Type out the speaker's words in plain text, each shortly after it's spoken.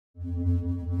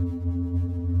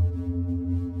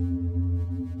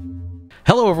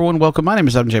Hello everyone, welcome. My name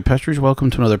is MJ Pestridge. Welcome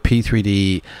to another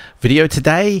P3D video.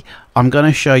 Today I'm going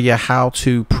to show you how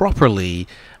to properly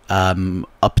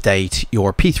update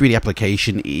your P3D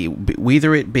application,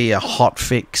 whether it be a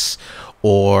hotfix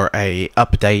or a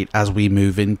update as we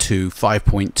move into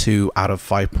 5.2 out of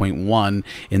 5.1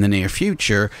 in the near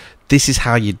future. This is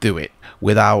how you do it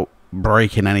without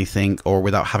breaking anything or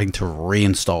without having to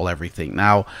reinstall everything.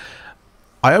 Now,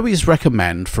 I always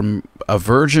recommend from a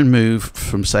version move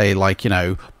from, say, like,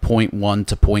 0.1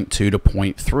 to 0.2 to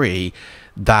 0.3,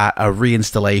 that a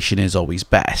reinstallation is always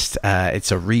best.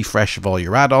 It's a refresh of all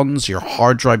your add-ons, your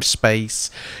hard drive space.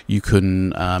 You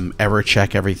can error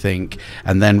check everything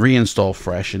and then reinstall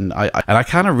fresh. And I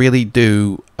kind of really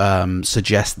do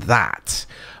suggest that.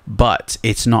 But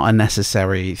it's not a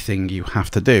necessary thing you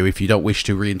have to do. If you don't wish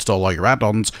to reinstall all your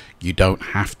add-ons, you don't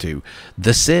have to.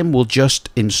 The sim will just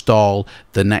install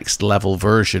the next level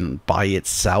version by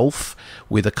itself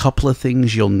with a couple of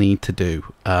things you'll need to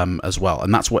do as well.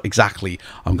 And that's what exactly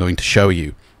I'm going to show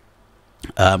you.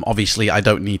 Obviously, I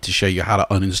don't need to show you how to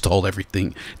uninstall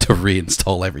everything to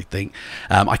reinstall everything.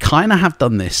 I kind of have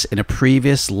done this in a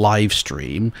previous live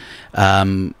stream.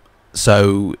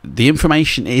 So the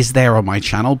information is there on my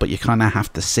channel, but you kind of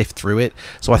have to sift through it.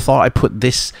 So I thought I'd put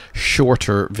this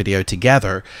shorter video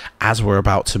together as we're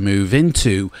about to move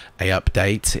into a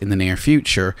update in the near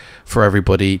future for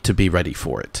everybody to be ready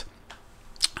for it.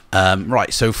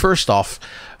 Right, so first off,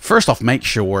 make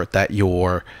sure that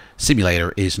your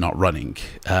simulator is not running.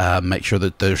 Make sure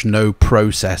that there's no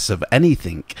process of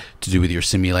anything to do with your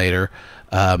simulator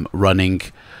running,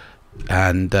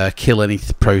 and kill any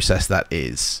process that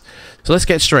is. So let's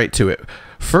get straight to it.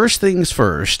 First things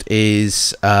first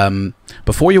is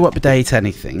before you update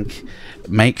anything,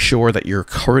 make sure that your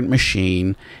current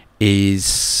machine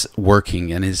is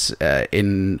working and is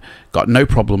got no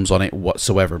problems on it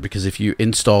whatsoever, because if you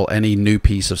install any new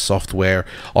piece of software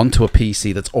onto a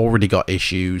PC that's already got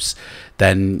issues,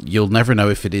 then you'll never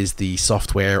know if it is the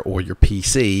software or your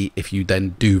PC if you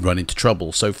then do run into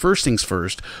trouble. So first things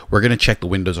first, we're going to check the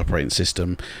Windows operating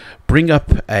system. Bring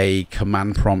up a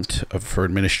command prompt for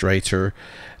administrator,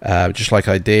 just like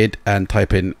I did, and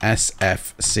type in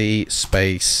sfc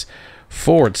space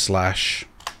 /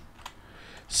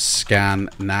 scan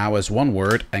now as one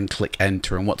word and click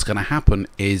enter. And what's going to happen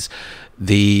is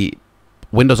the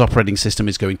Windows operating system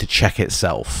is going to check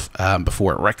itself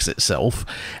before it wrecks itself,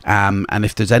 and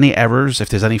if there's any errors, if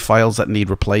there's any files that need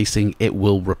replacing, it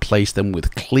will replace them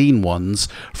with clean ones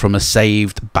from a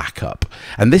saved backup.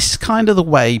 And this is kind of the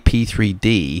way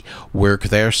P3D work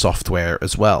their software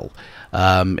as well.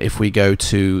 If we go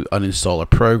to uninstall a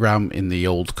program in the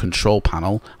old control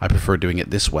panel, I prefer doing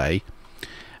it this way.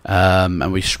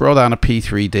 And we scroll down to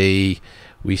P3D,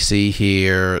 we see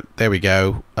here, there we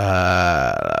go,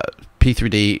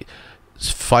 P3D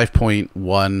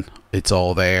 5.1, it's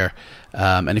all there.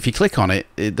 And if you click on it,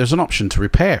 there's an option to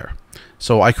repair.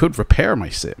 So I could repair my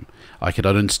sim. I could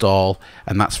uninstall,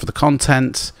 and that's for the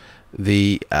content,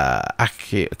 the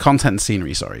content and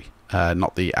scenery, sorry,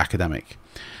 not the academic.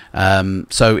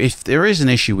 So if there is an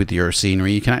issue with your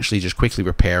scenery, you can actually just quickly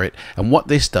repair it. And what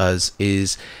this does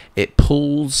is it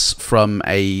pulls from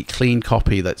a clean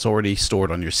copy that's already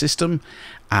stored on your system,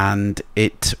 and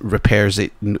it repairs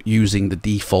it using the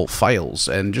default files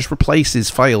and just replaces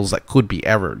files that could be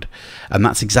errored. And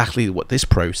that's exactly what this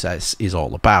process is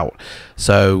all about.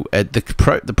 So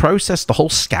the process, the whole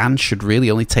scan, should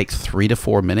really only take 3 to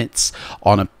 4 minutes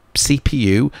on a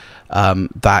CPU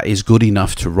that is good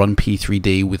enough to run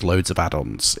P3D with loads of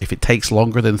add-ons. If it takes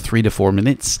longer than 3 to 4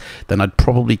 minutes, then I'd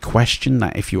probably question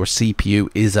that if your CPU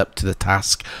is up to the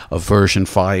task of version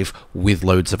 5 with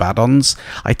loads of add-ons.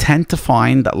 I tend to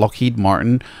find that Lockheed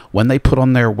Martin, when they put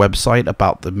on their website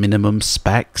about the minimum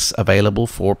specs available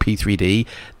for P3D,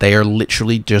 they are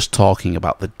literally just talking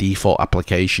about the default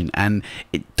application, and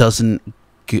it doesn't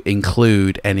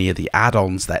include any of the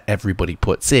add-ons that everybody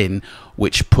puts in,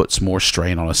 which puts more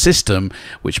strain on a system,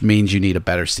 which means you need a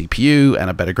better CPU and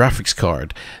a better graphics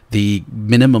card. The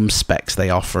minimum specs they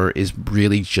offer is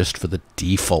really just for the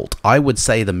default. I would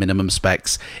say the minimum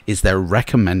specs is their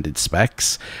recommended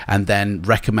specs, and then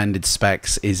recommended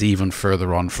specs is even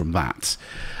further on from that.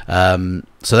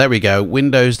 So there we go.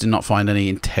 Windows did not find any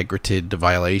integrated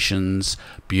violations.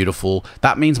 Beautiful.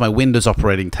 That means my Windows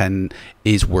operating 10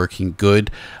 is working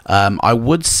good. I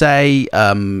would say,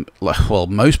 well,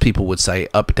 most people would say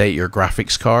update your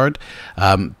graphics card.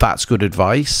 That's good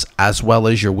advice, as well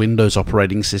as your Windows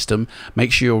operating system.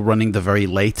 Make sure you're running the very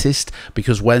latest,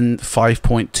 because when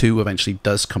 5.2 eventually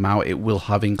does come out, it will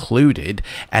have included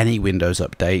any Windows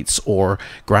updates or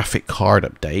graphic card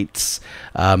updates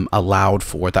allowed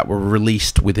for that were released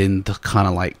released within the kind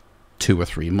of like 2 or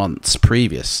 3 months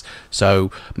previous.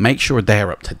 So make sure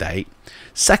they're up to date.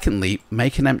 Secondly,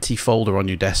 make an empty folder on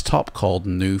your desktop called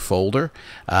new folder.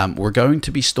 We're going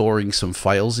to be storing some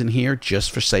files in here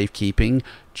just for safekeeping,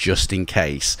 just in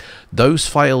case. Those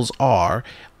files are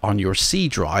on your C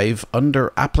drive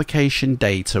under application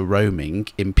data roaming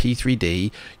in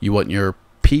P3D. You want your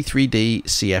P3D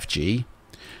CFG.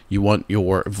 You want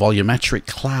your volumetric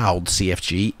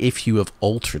Cloud.cfg if you have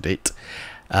altered it.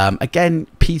 Again,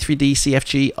 P3D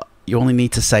CFG, you only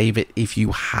need to save it if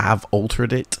you have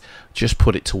altered it. Just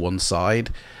put it to one side.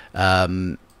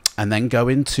 And then go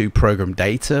into program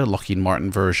data, Lockheed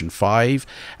Martin version 5,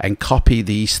 and copy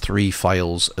these 3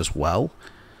 files as well.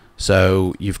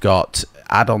 So you've got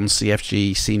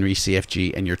addons.cfg,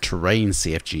 scenery.cfg, and your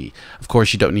terrain.cfg. Of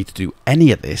course, you don't need to do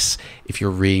any of this if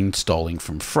you're reinstalling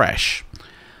from fresh.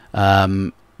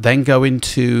 Then go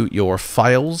into your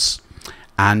files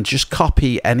and just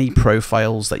copy any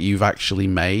profiles that you've actually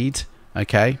made.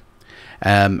 Okay,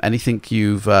 anything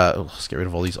you've let's get rid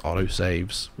of all these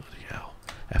autosaves.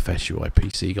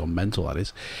 FSUIPC gone mental, that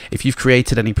is. If you've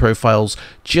created any profiles,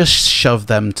 just shove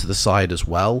them to the side as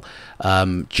well,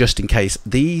 just in case.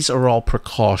 These are all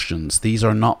precautions. These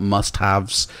are not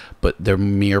must-haves, but they're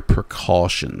mere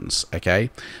precautions. Okay,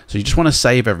 so you just want to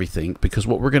save everything, because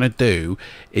what we're going to do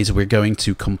is we're going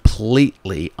to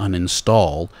completely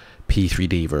uninstall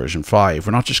P3D version 5.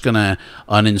 We're not just going to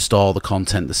uninstall the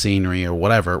content, the scenery, or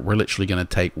whatever. We're literally going to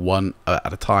take one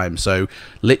at a time. So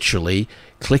literally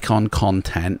click on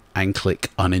content and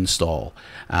click uninstall.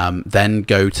 Then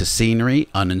go to scenery,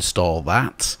 uninstall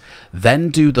that. Then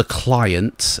do the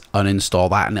client, uninstall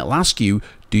that, and it'll ask you,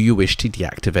 do you wish to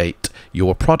deactivate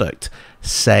your product?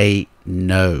 Say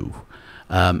no.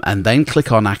 And then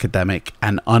click on academic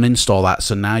and uninstall that.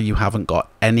 So now you haven't got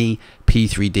any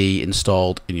P3D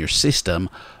installed in your system,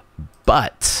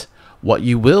 but what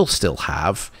you will still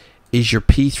have is your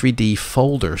P3D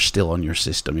folder still on your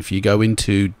system. If you go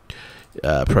into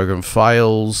program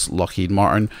files, Lockheed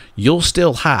Martin, you'll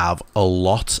still have a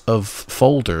lot of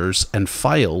folders and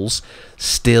files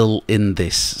still in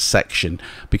this section,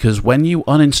 because when you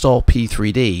uninstall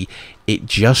P3D, it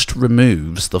just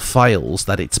removes the files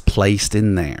that it's placed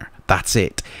in there. That's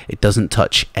it. It doesn't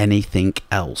touch anything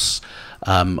else.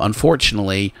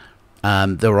 Unfortunately,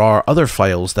 there are other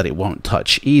files that it won't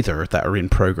touch either that are in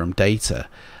program data.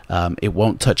 It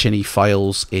won't touch any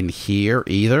files in here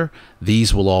either.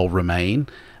 These will all remain,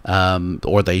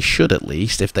 or they should at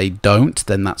least. If they don't,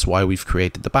 then that's why we've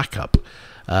created the backup.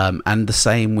 And the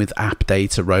same with app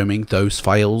data roaming. Those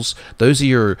files, those are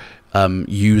your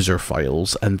user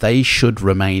files, and they should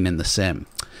remain in the sim.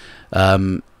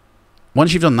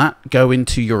 Once you've done that, go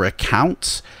into your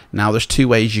account. Now there's 2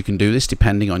 ways you can do this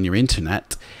depending on your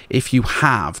internet. If you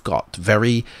have got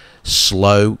very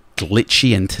slow,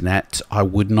 glitchy internet, I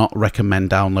would not recommend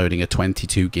downloading a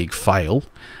 22 gig file,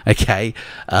 okay,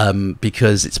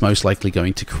 because it's most likely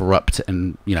going to corrupt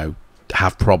and, you know,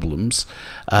 have problems.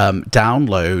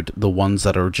 Download the ones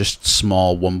that are just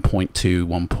small, 1.2,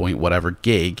 1 point whatever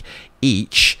gig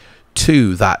each,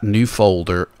 to that new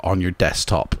folder on your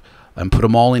desktop, and put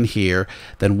them all in here.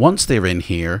 Then once they're in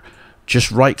here, just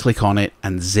right click on it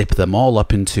and zip them all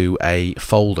up into a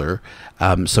folder,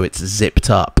 so it's zipped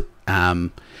up.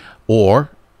 Or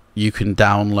you can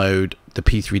download the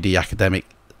P3D academic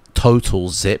total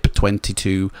zip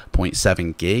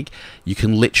 22.7 gig. You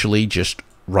can literally just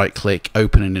right click,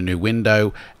 open in a new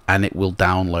window, and it will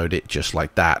download it just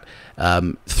like that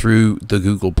through the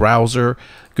Google browser.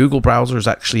 Google browser is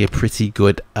actually a pretty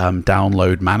good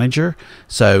download manager,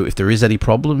 so if there is any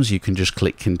problems, you can just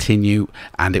click continue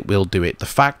and it will do it. The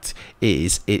fact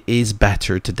is, it is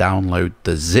better to download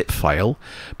the zip file,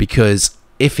 because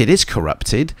if it is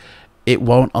corrupted, it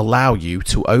won't allow you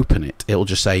to open it. It'll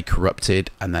just say corrupted,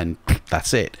 and then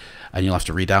that's it, and you'll have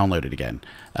to re-download it again.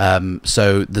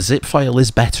 So the zip file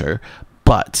is better,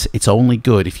 but it's only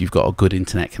good if you've got a good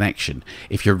internet connection.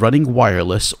 If you're running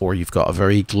wireless, or you've got a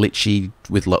very glitchy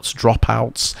with lots of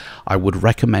dropouts, I would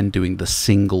recommend doing the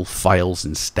single files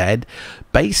instead.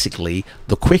 Basically,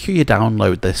 the quicker you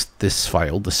download this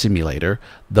file, the simulator,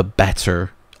 the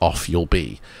better off you'll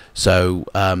be. So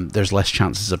there's less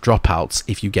chances of dropouts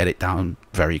if you get it down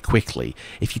very quickly.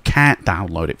 If you can't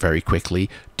download it very quickly,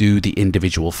 do the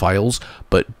individual files,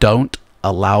 but don't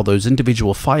allow those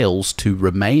individual files to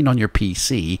remain on your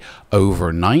PC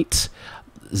overnight.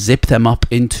 Zip them up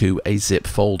into a zip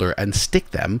folder and stick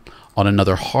them on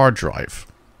another hard drive.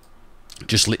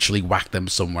 Just literally whack them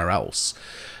somewhere else.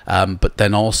 But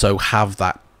then also have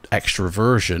that extra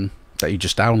version that you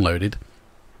just downloaded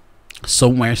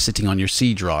somewhere sitting on your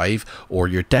C drive or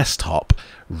your desktop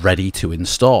ready to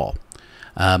install.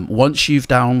 Once you've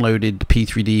downloaded the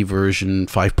P3D version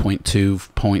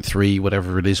 5.2.3,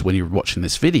 whatever it is when you're watching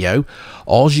this video,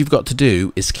 all you've got to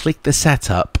do is click the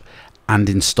setup and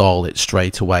install it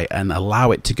straight away and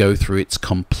allow it to go through its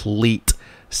complete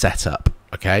setup.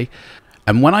 Okay.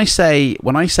 And when I say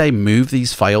move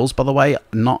these files, by the way,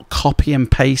 not copy and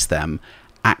paste them,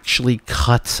 actually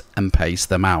cut and paste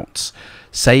them out.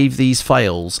 Save these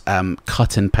files,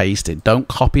 cut and paste it. Don't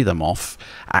copy them off,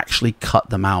 actually cut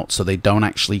them out so they don't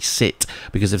actually sit,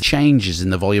 because if changes in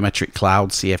the Volumetric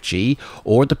Cloud.cfg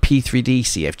or the P3D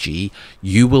CFG,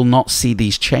 you will not see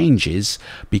these changes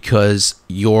because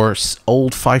your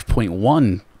old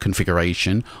 5.1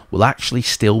 configuration will actually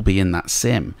still be in that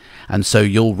sim, and so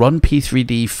you'll run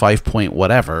P3D 5.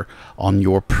 whatever on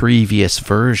your previous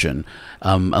version,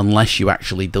 unless you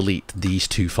actually delete these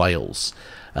two files.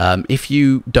 If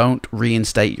you don't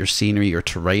reinstate your scenery or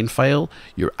terrain file,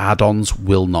 your add-ons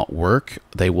will not work.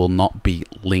 They will not be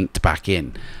linked back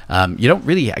in. You don't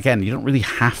really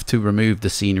have to remove the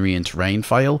scenery and terrain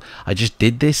file. I just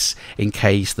did this in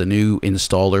case the new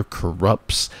installer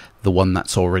corrupts the one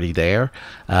that's already there.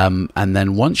 And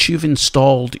then once you've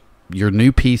installed your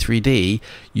new P3D,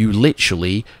 you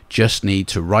literally just need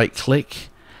to right click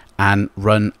and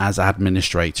run as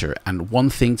administrator. And one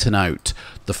thing to note,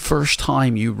 the first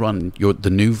time you run the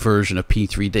new version of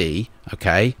P3D,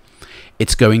 okay,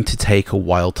 it's going to take a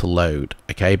while to load,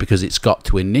 okay, because it's got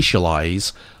to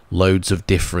initialize loads of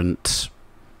different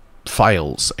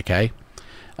files, okay.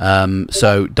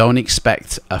 So don't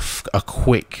expect a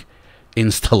quick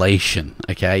installation,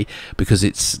 okay, because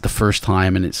it's the first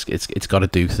time and it's got to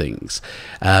do things.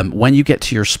 When you get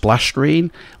to your splash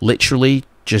screen, literally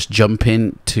just jump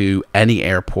into any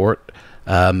airport,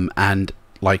 and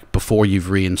like before you've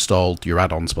reinstalled your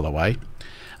add-ons, by the way,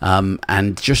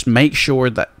 and just make sure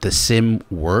that the sim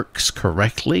works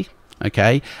correctly.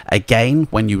 Okay, again,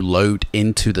 when you load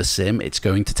into the sim, it's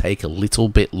going to take a little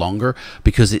bit longer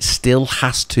because it still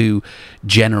has to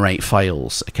generate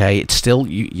files. Okay, it's still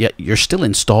you're still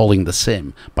installing the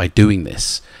sim by doing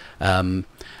this.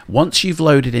 Once you've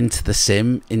loaded into the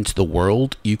sim, into the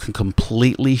world, you can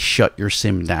completely shut your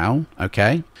sim down,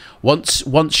 okay?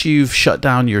 Once you've shut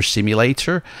down your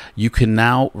simulator, you can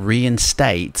now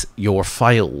reinstate your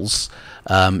files,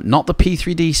 not the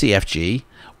P3D CFG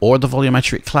or the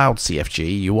Volumetric Cloud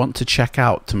CFG. You want to check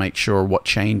out to make sure what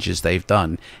changes they've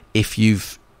done if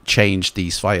you've changed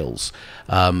these files.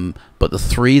 But the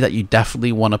three that you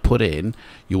definitely want to put in,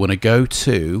 you want to go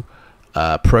to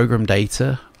program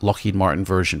data, Lockheed Martin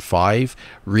version 5,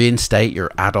 reinstate your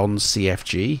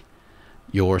addons.cfg,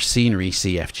 your scenery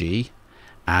CFG,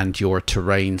 and your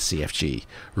terrain CFG.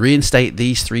 Reinstate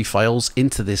these three files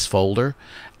into this folder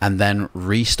and then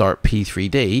restart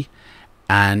P3D,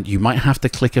 and you might have to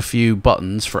click a few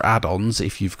buttons for add-ons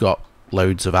if you've got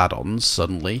loads of add-ons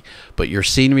suddenly, but your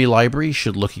scenery library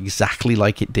should look exactly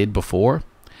like it did before.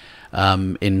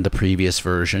 In the previous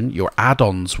version, your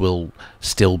add-ons will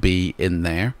still be in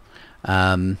there.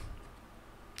 You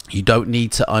don't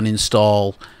need to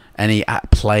uninstall any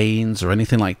planes or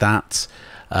anything like that.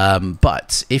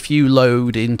 But if you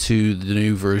load into the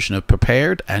new version of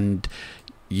Prepared and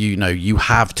you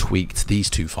have tweaked these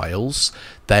two files,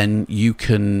 then you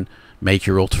can make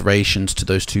your alterations to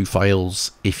those two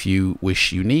files if you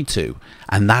wish you need to.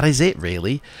 And that is it,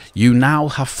 really. You now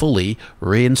have fully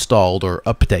reinstalled or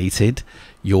updated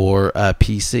your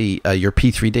your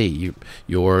P3D,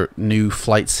 your new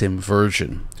flight sim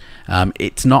version.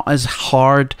 It's not as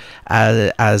hard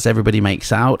as everybody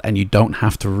makes out, and you don't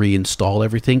have to reinstall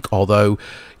everything. Although,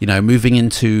 moving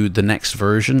into the next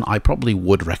version, I probably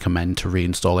would recommend to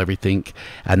reinstall everything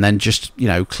and then just,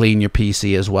 clean your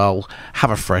PC as well,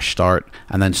 have a fresh start,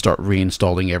 and then start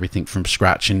reinstalling everything from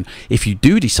scratch. And if you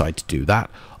do decide to do that,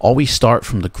 always start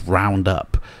from the ground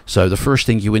up. So the first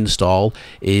thing you install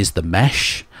is the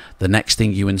mesh. The next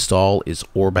thing you install is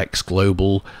Orbex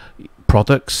Global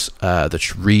products,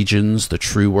 the regions, the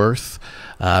True Earth.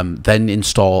 Then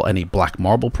install any black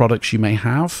marble products you may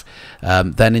have.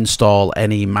 Then install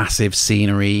any massive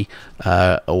scenery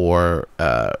or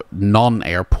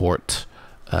non-airport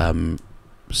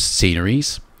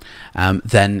sceneries.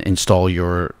 Then install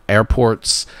your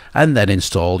airports, and then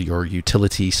install your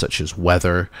utilities such as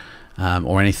weather,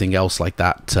 or anything else like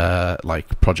that,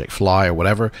 like Project Fly or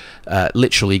whatever,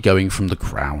 literally going from the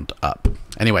ground up.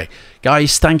 Anyway,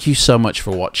 guys, thank you so much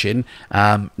for watching.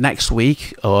 Next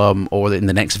week, or in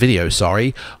the next video,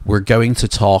 sorry, we're going to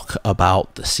talk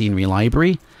about the scenery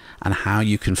library and how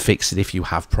you can fix it if you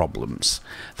have problems.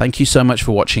 Thank you so much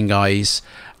for watching, guys,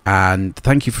 And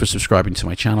thank you for subscribing to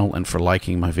my channel and for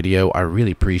liking my video. I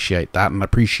really appreciate that, and I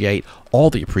appreciate all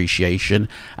the appreciation,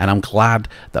 and I'm glad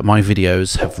that my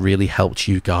videos have really helped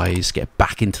you guys get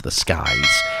back into the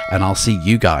skies, and I'll see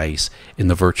you guys in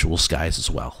the virtual skies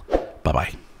as well. Bye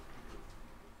bye.